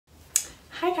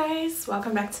Hi guys,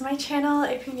 welcome back to my channel.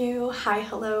 If you're new, hi,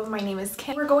 hello, my name is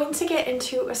Kim. We're going to get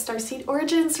into a Starseed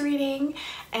Origins reading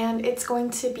and it's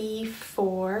going to be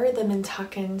for the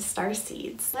Mintaka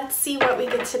Starseeds. Let's see what we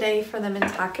get today for the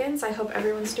Mintakans. I hope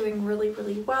everyone's doing really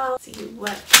well. Let's see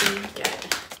what we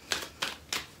get.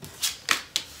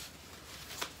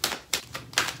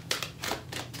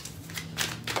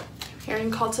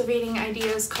 Hearing cultivating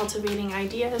ideas.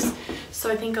 So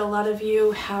I think a lot of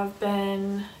you have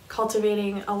been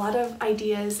cultivating a lot of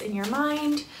ideas in your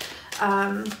mind,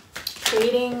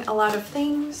 creating a lot of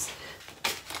things.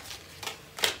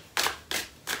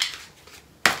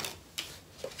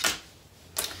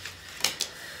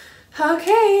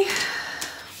 Okay.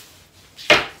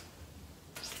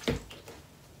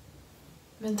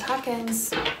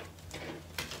 Mintakans.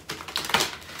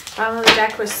 Bottom of the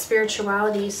deck was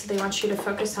spirituality, so they want you to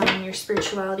focus on your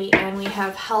spirituality, and we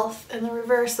have health in the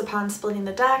reverse upon splitting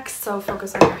the decks, so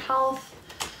focus on your health.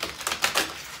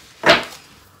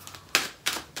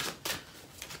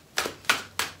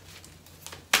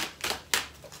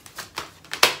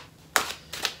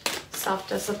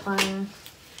 Self-discipline.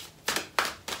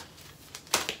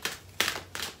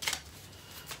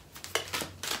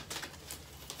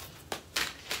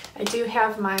 I do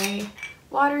have my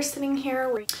water sitting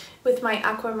here with my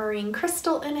aquamarine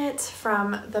crystal in it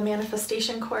from the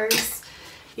manifestation course.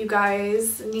 You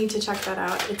guys need to check that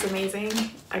out. It's amazing.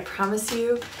 I promise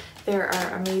you there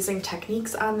are amazing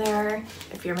techniques on there.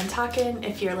 If you're Mintakan,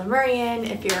 if you're Lemurian,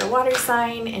 if you're a water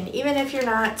sign, and even if you're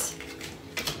not,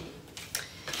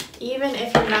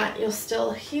 you'll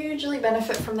still hugely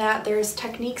benefit from that. There's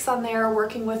techniques on there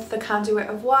working with the conduit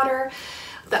of water,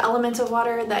 the element of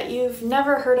water that you've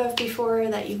never heard of before,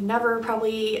 that you've never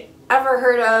probably ever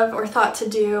heard of or thought to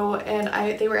do,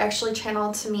 and they were actually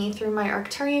channeled to me through my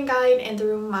Arcturian guide and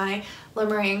through my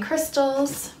Lemurian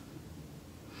crystals.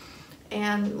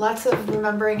 And lots of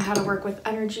remembering how to work with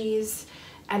energies,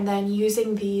 and then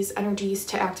using these energies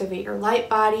to activate your light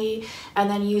body, and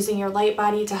then using your light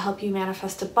body to help you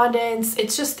manifest abundance.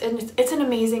 It's an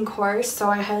amazing course, so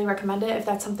I highly recommend it if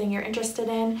that's something you're interested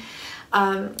in.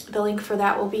 The link for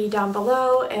that will be down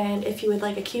below, and if you would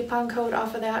like a coupon code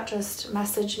off of that, just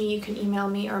message me. You can email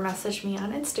me or message me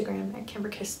on Instagram at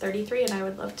 @𝐘𝐕𝐄𝐋33, and I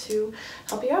would love to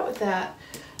help you out with that.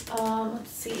 Let's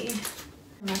see.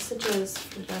 Messages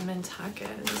for the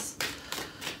Mintakans.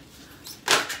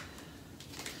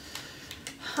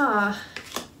 Huh.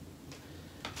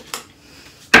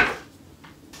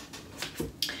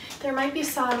 There might be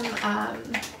some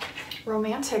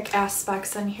romantic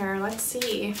aspects in here. Let's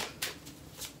see.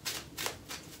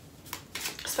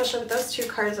 Especially with those two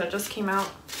cards that just came out.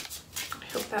 I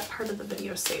hope that part of the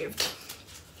video saved.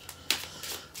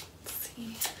 Let's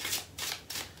see.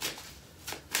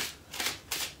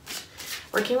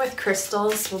 Working with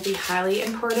crystals will be highly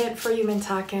important for you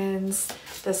Mintakans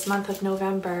this month of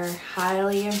November.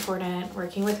 Highly important.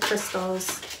 Working with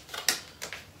crystals.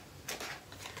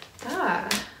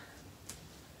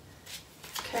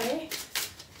 Okay.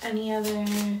 Any other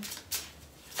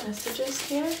messages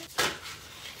here?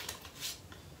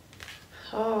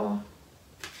 Oh.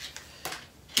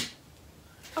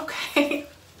 Okay.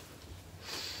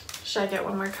 Should I get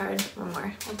one more card? One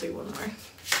more. I'll do one more.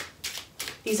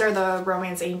 These are the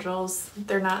romance angels.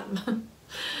 They're not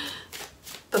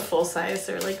the full size.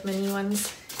 They're like mini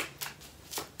ones.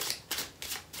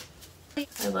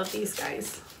 I love these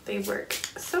guys. They work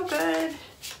so good.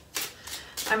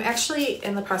 I'm actually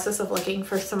in the process of looking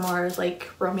for some more like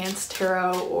romance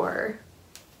tarot or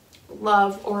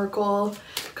love oracle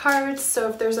cards, so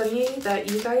if there's any that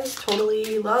you guys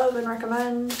totally love and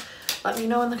recommend, let me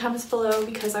know in the comments below,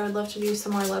 because I would love to do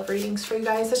some more love readings for you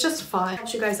guys. It's just fun. It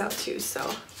helps you guys out too, so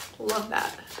love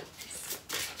that.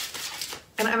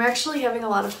 And I'm actually having a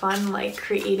lot of fun like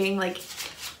creating like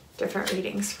different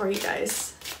readings for you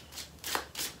guys.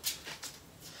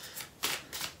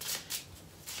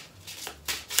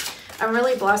 I'm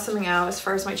really blossoming out as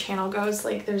far as my channel goes.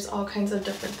 Like there's all kinds of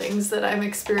different things that I'm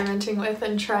experimenting with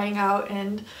and trying out,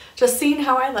 and just seeing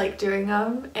how I like doing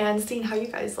them and seeing how you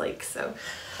guys like. So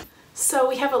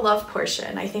we have a love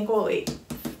portion. I think we'll wait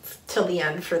till the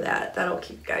end for that. That'll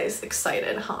keep you guys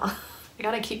excited, huh? I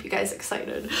gotta keep you guys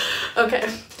excited.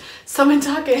 Okay, so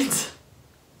Mintakans.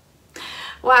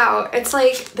 Wow, it's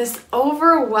like this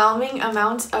overwhelming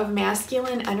amount of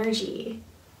masculine energy.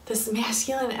 This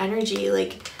masculine energy,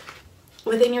 like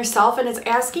within yourself, and it's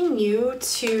asking you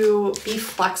to be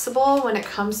flexible when it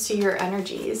comes to your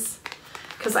energies,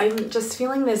 because I'm just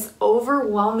feeling this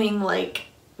overwhelming like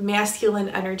masculine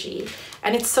energy.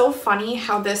 And it's so funny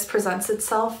how this presents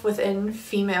itself within the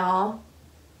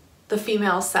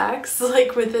female sex,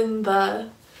 like within the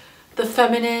the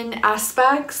feminine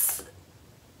aspects.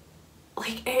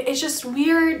 Like, it's just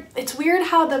weird. It's weird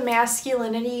how the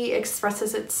masculinity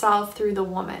expresses itself through the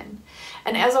woman.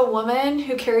 And as a woman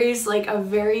who carries like a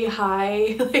very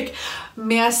high like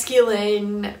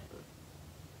masculine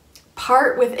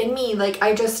part within me, like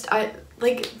I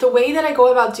like the way that I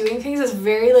go about doing things is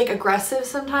very like aggressive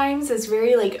sometimes. It's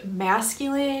very like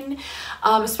masculine,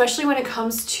 especially when it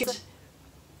comes to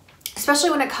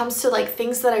like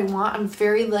things that I want. I'm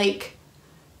very like,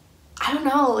 I don't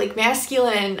know, like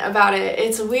masculine about it.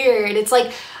 It's weird. It's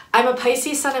like I'm a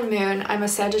Pisces sun and moon, I'm a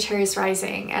Sagittarius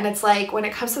rising, and it's like when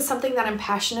it comes to something that I'm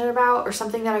passionate about or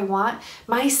something that I want,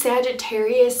 my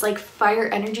Sagittarius like fire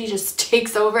energy just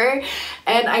takes over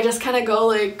and I just kind of go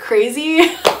like crazy.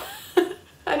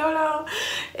 I don't know.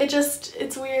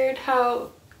 It's weird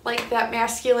how like that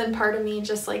masculine part of me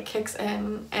just like kicks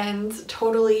in and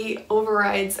totally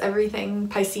overrides everything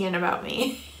Piscean about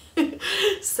me.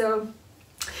 So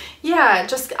yeah,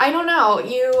 just, I don't know,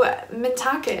 you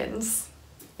Mintakans,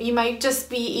 you might just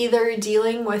be either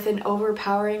dealing with an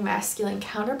overpowering masculine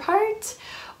counterpart,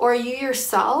 or you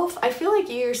yourself, I feel like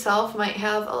you yourself might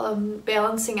have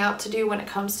balancing out to do when it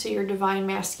comes to your divine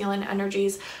masculine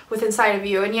energies within inside of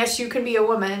you. And yes, you can be a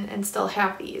woman and still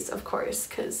have these, of course,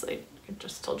 because I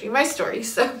just told you my story.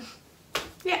 So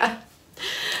yeah,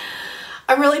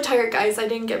 I'm really tired, guys. I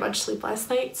didn't get much sleep last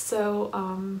night. So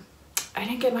I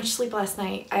didn't get much sleep last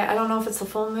night. I don't know if it's the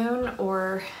full moon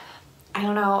or I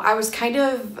don't know. I was kind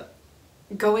of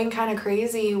going kind of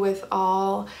crazy with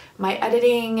all my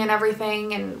editing and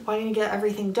everything and wanting to get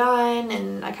everything done,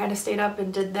 and I kind of stayed up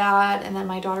and did that, and then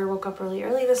my daughter woke up really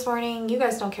early this morning. You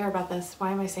guys don't care about this.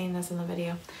 Why am I saying this in the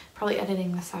video? Probably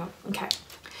editing this out. Okay.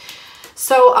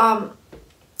 So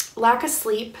lack of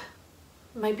sleep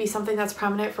might be something that's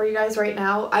prominent for you guys right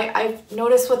now. I've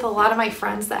noticed with a lot of my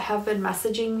friends that have been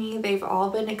messaging me, they've all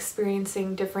been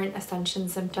experiencing different ascension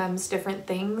symptoms, different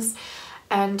things.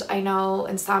 And I know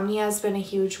insomnia has been a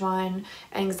huge one.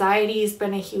 Anxiety has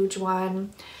been a huge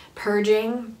one.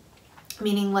 Purging,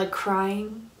 meaning like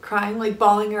crying, like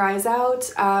bawling your eyes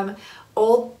out.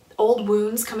 Old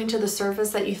wounds coming to the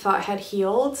surface that you thought had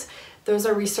healed. Those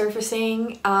are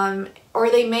resurfacing.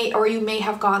 Or you may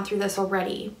have gone through this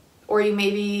already. Or you may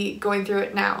be going through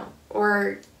it now,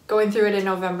 or going through it in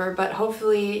November, but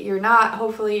hopefully you're not.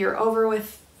 Hopefully you're over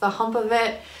with the hump of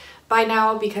it by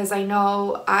now, because I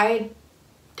know I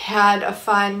had a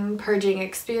fun purging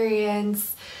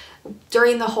experience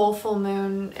during the whole full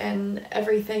moon and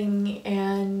everything,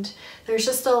 and there's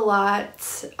just a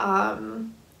lot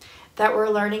that we're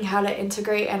learning how to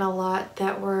integrate, and a lot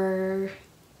that we're,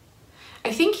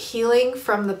 I think, healing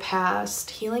from the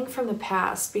past,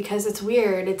 because it's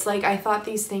weird. It's like I thought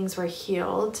these things were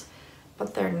healed,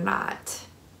 but they're not.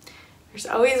 There's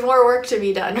always more work to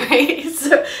be done, right?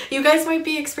 So you guys might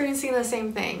be experiencing the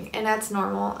same thing, and that's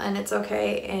normal, and it's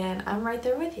okay, and I'm right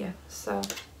there with you. So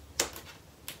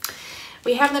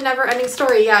we have the never-ending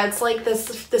story. Yeah, it's like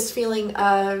this feeling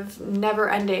of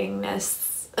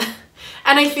never-endingness.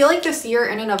 And I feel like this year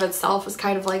in and of itself is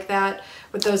kind of like that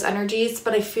with those energies,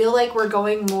 but I feel like we're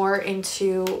going more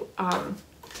into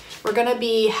we're going to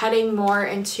be heading more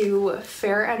into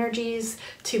fair energies,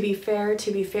 to be fair,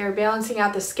 balancing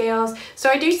out the scales. So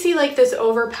I do see like this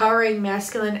overpowering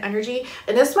masculine energy,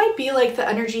 and this might be like the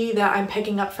energy that I'm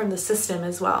picking up from the system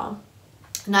as well.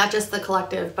 Not just the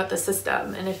collective, but the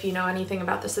system. And if you know anything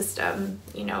about the system,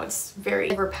 you know it's very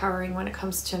overpowering when it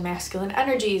comes to masculine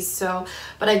energies. So,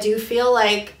 but I do feel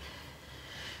like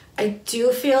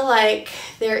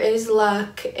there is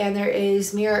luck and there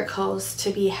is miracles to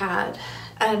be had,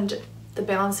 and the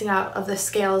balancing out of the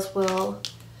scales will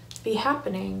be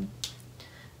happening.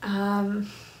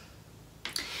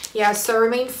 Yeah, so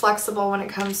remain flexible when it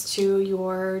comes to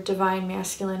your divine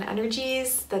masculine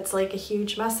energies. That's like a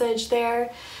huge message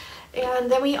there.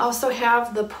 And then we also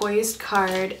have the Poised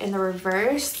card in the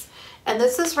reverse, and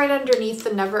this is right underneath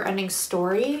the never-ending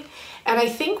story. And I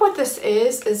think what this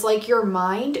is like your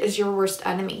mind is your worst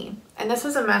enemy. And this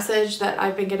is a message that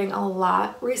I've been getting a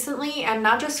lot recently, and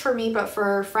not just for me, but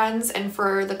for friends and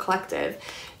for the collective.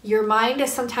 Your mind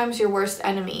is sometimes your worst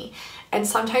enemy. And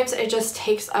sometimes it just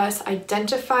takes us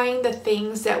identifying the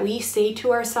things that we say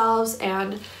to ourselves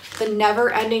and the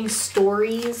never-ending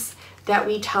stories that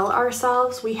we tell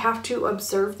ourselves. We have to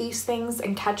observe these things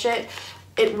and catch it.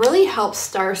 It really helps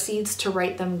starseeds to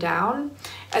write them down,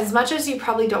 as much as you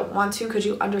probably don't want to because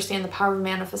you understand the power of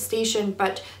manifestation,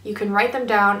 but you can write them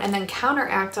down and then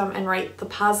counteract them and write the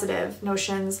positive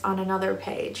notions on another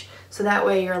page. So that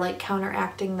way you're like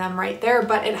counteracting them right there,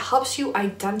 but it helps you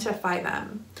identify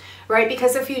them, right?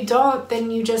 Because if you don't,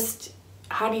 then you just,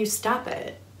 how do you stop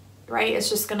it, right? It's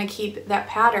just going to keep that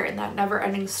pattern, that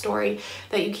never-ending story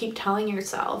that you keep telling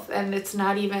yourself, and it's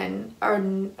not even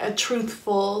a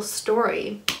truthful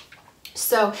story.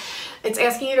 So it's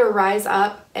asking you to rise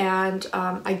up and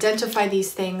identify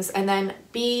these things, and then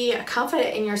be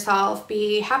confident in yourself,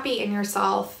 be happy in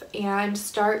yourself, and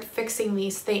start fixing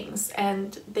these things,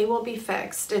 and they will be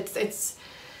fixed.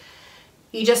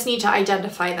 You just need to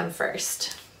identify them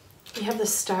first. You have the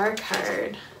Star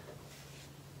card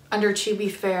under To Be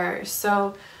Fair.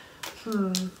 So,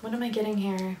 what am I getting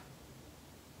here?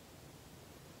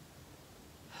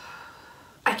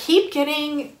 I keep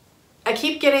getting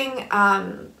Sirian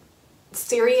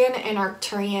and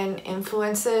Arcturian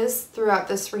influences throughout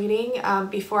this reading.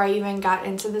 Before I even got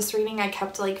into this reading, I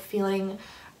kept like feeling,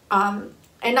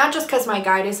 and not just because my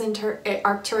guide is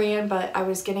Arcturian, but I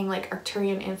was getting like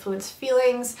Arcturian influence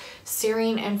feelings,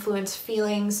 Sirian influence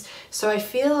feelings. So I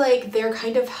feel like they're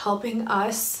kind of helping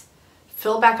us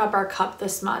fill back up our cup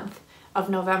this month of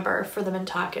November for the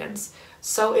Mintakans.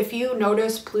 So if you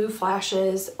notice blue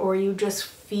flashes, or you just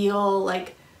feel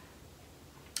like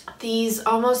these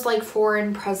almost like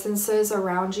foreign presences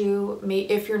around you,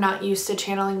 if you're not used to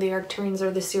channeling the Arcturians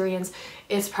or the Sirians,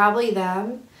 it's probably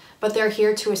them. But they're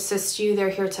here to assist you, they're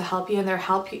here to help you, and they're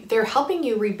helping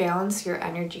you rebalance your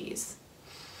energies.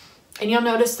 And you'll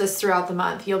notice this throughout the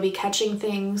month. You'll be catching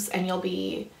things, and you'll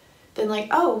be then like,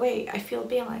 oh wait, I feel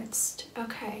balanced.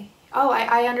 Okay. Oh,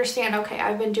 I understand. Okay,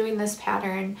 I've been doing this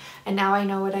pattern, and now I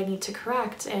know what I need to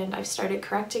correct, and I've started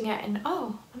correcting it, and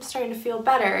oh, I'm starting to feel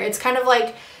better. It's kind of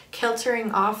like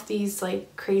filtering off these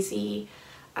like crazy,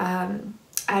 out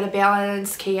of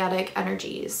balance, chaotic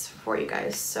energies for you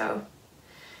guys. So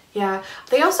yeah,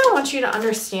 they also want you to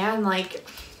understand, like,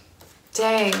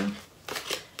 dang,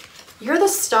 you're the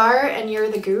star and you're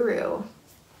the guru.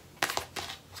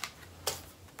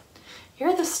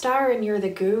 You're the star and you're the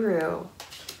guru,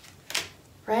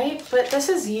 right? But this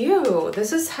is you.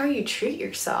 This is how you treat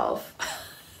yourself.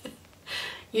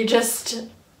 You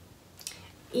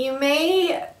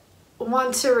may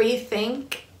want to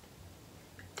rethink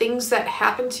things that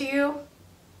happen to you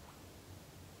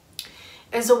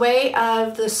as a way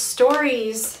of the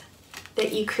stories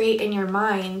that you create in your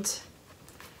mind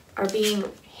are being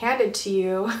handed to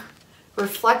you,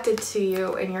 reflected to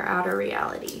you in your outer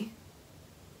reality.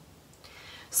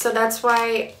 So that's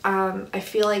why I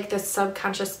feel like this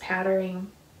subconscious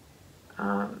patterning,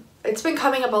 it's been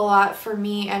coming up a lot for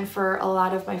me and for a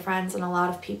lot of my friends and a lot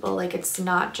of people. Like, it's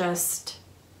not just,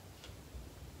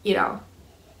 you know,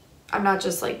 I'm not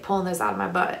just like pulling this out of my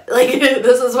butt. Like,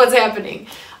 this is what's happening.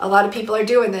 A lot of people are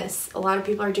doing this. A lot of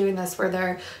people are doing this where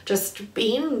they're just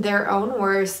being their own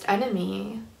worst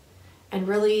enemy and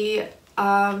really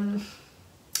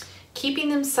keeping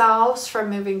themselves from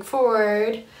moving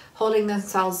forward, holding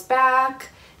themselves back,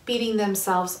 beating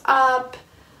themselves up,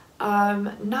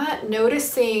 not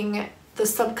noticing the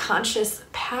subconscious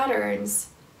patterns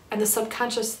and the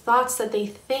subconscious thoughts that they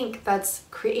think that's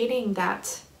creating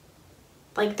that.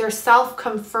 Like, they're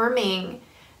self-confirming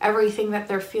everything that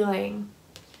they're feeling.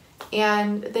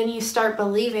 And then you start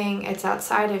believing it's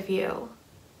outside of you.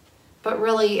 But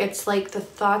really, it's like the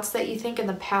thoughts that you think and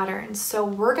the patterns. So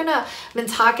we're gonna,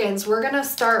 Mintakans, we're gonna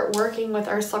start working with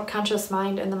our subconscious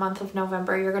mind in the month of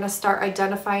November. You're gonna start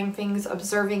identifying things,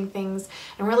 observing things,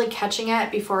 and really catching it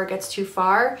before it gets too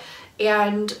far.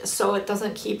 And so it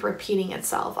doesn't keep repeating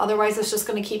itself. Otherwise, it's just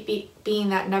going to keep being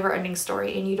that never-ending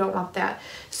story, and you don't want that.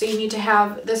 So you need to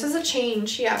have, this is a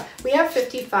change. Yeah, we have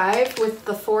 55 with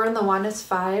the 4 and the 1 is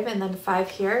 5, and then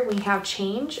 5 here. We have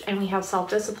change and we have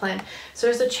self-discipline. So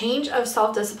there's a change of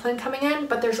self-discipline coming in,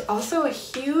 but there's also a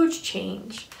huge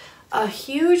change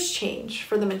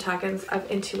for the Mintakans of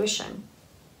intuition.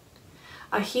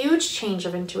 A huge change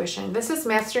of intuition. This is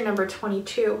master number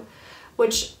 22,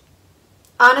 which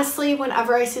honestly,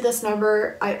 whenever I see this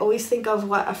number, I always think of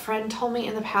what a friend told me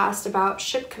in the past about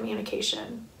ship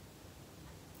communication.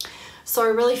 So I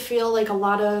really feel like a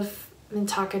lot of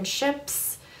Mintakan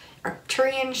ships,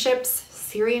 Arcturian ships,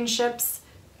 Sirian ships,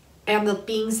 and the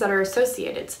beings that are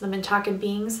associated. So the Mintakan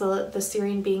beings, the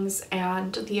Sirian beings,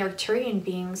 and the Arcturian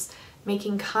beings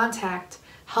making contact,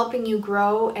 helping you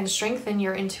grow and strengthen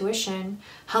your intuition,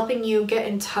 helping you get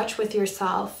in touch with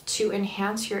yourself to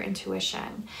enhance your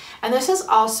intuition. And this is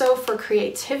also for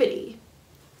creativity.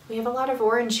 We have a lot of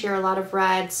orange here, a lot of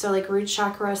red, so like root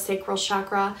chakra, sacral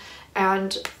chakra,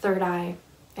 and third eye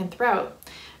and throat.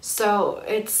 So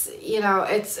it's, you know,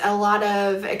 it's a lot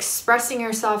of expressing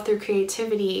yourself through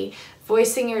creativity,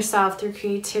 voicing yourself through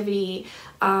creativity,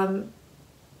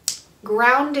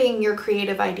 grounding your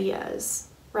creative ideas,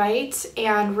 right?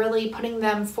 And really putting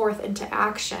them forth into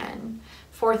action,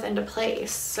 forth into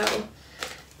place. So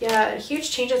Yeah,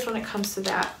 huge changes when it comes to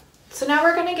that. So now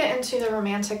we're going to get into the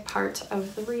romantic part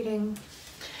of the reading.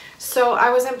 So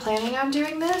I wasn't planning on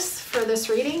doing this for this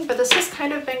reading, but this has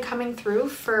kind of been coming through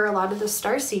for a lot of the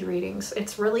Starseed readings.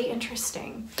 It's really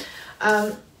interesting.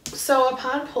 So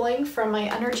upon pulling from my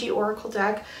Energy Oracle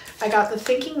deck, I got the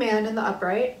Thinking Man in the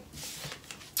upright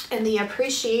and the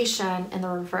Appreciation in the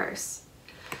reverse.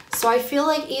 So I feel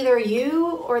like either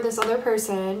you or this other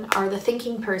person are the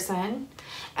thinking person,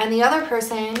 and the other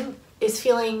person is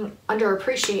feeling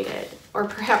underappreciated, or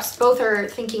perhaps both are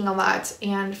thinking a lot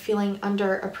and feeling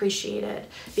underappreciated,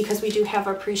 because we do have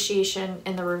appreciation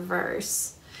in the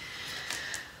reverse.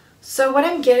 So what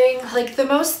I'm getting, like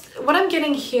what I'm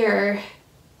getting here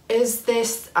is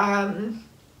this,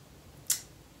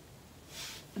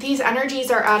 these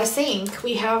energies are out of sync.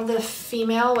 We have the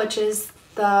female, which is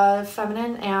the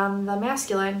feminine, and the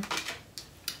masculine.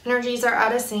 Energies are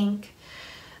out of sync.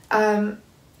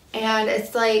 And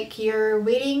it's like you're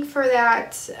waiting for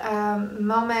that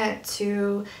moment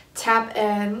to tap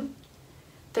in.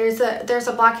 There's a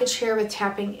blockage here with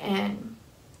tapping in.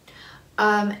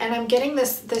 And I'm getting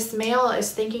this male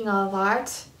is thinking a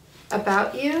lot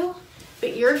about you,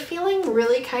 but you're feeling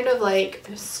really kind of like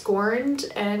scorned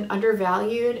and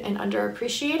undervalued and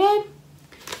underappreciated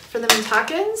for the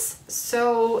Mintakans.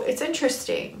 So it's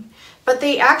interesting. But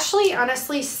they actually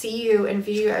honestly see you and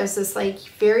view you as this like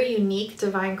very unique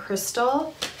divine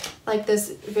crystal, like this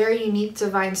very unique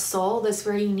divine soul, this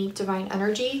very unique divine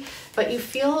energy, but you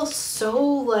feel so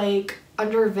like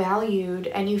undervalued,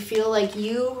 and you feel like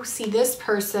you see this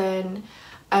person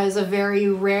as a very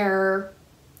rare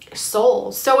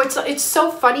soul. So it's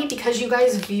so funny because you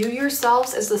guys view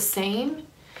yourselves as the same,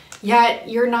 yet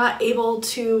you're not able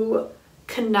to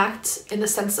connect in the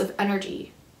sense of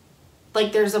energy.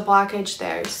 Like there's a blockage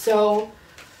there. So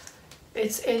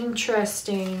it's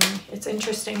interesting. It's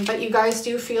interesting. But you guys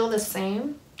do feel the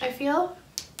same, I feel,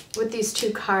 with these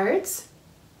two cards.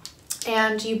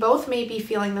 And you both may be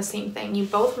feeling the same thing. You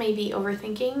both may be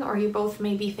overthinking, or you both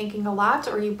may be thinking a lot,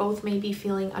 or you both may be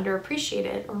feeling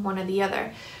underappreciated, or one or the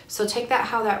other. So take that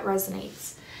how that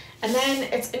resonates. And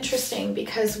then it's interesting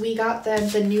because we got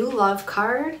the new love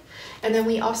card, and then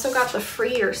we also got the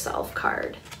free yourself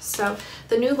card. So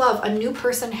the new love, a new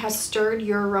person has stirred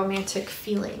your romantic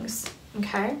feelings,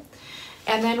 okay?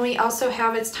 And then we also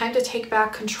have it's time to take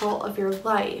back control of your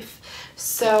life.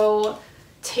 So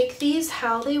take these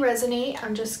how they resonate.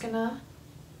 I'm just gonna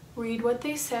read what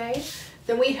they say.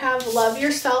 Then we have love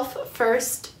yourself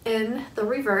first in the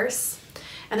reverse.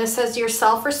 And this says your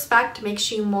self-respect makes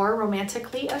you more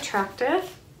romantically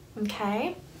attractive.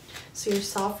 Okay, so your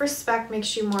self-respect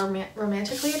makes you more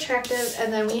romantically attractive.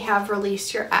 And then we have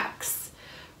release your ex.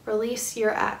 Release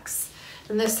your ex.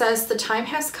 And this says the time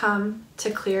has come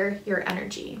to clear your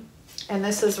energy. And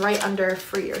this is right under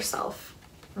free yourself.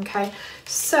 Okay,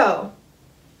 so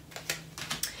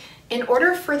in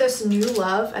order for this new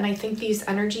love, and I think these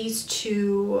energies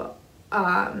to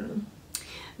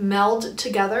meld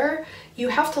together, you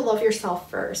have to love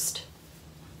yourself first.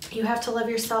 You have to love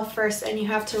yourself first, and you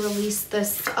have to release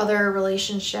this other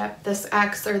relationship, this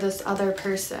ex or this other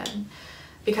person,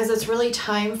 because it's really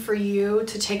time for you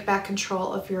to take back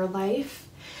control of your life.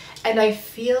 And I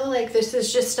feel like this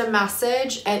is just a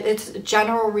message. It's a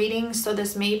general reading, so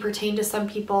this may pertain to some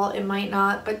people, it might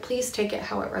not, but please take it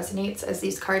how it resonates, as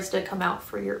these cards did come out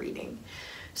for your reading.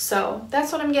 So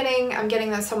that's what I'm getting. I'm getting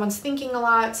that someone's thinking a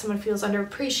lot, someone feels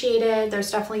underappreciated.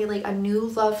 There's definitely like a new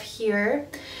love here,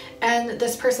 and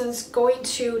this person's going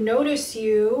to notice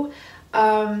you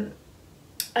and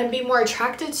be more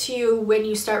attracted to you when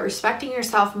you start respecting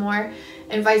yourself more,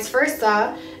 and vice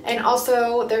versa. And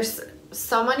also there's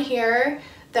someone here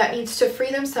that needs to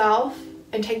free themselves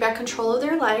and take back control of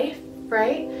their life,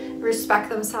 right? Respect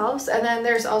themselves. And then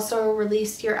there's also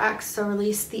release your ex. So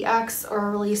release the ex,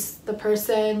 or release the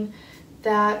person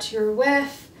that you're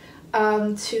with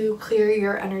to clear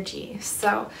your energy.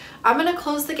 So I'm going to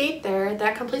close the gate there.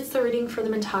 That completes the reading for the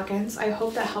Mintakans. I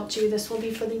hope that helped you. This will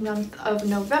be for the month of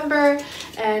November,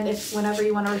 and if whenever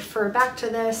you want to refer back to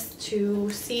this to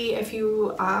see if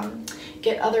you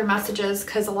get other messages,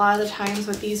 because a lot of the times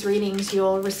with these readings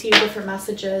you'll receive different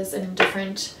messages and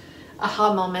different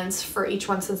aha moments for each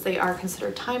one, since they are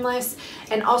considered timeless.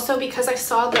 And also because I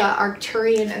saw the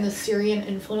Arcturian and the Syrian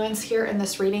influence here in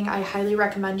this reading, I highly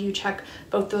recommend you check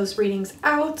both those readings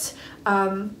out.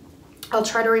 I'll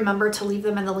try to remember to leave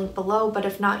them in the link below, but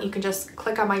if not, you can just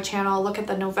click on my channel, look at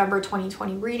the November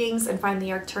 2020 readings, and find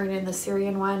the Arcturian and the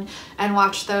Syrian one, and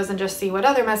watch those and just see what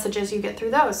other messages you get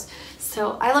through those.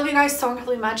 So I love you guys so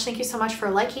incredibly much. Thank you so much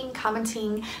for liking,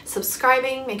 commenting,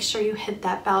 subscribing. Make sure you hit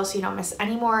that bell so you don't miss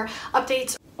any more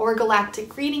updates or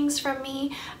galactic readings from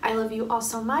me. I love you all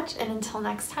so much, and until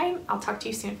next time, I'll talk to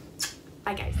you soon.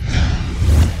 Bye guys.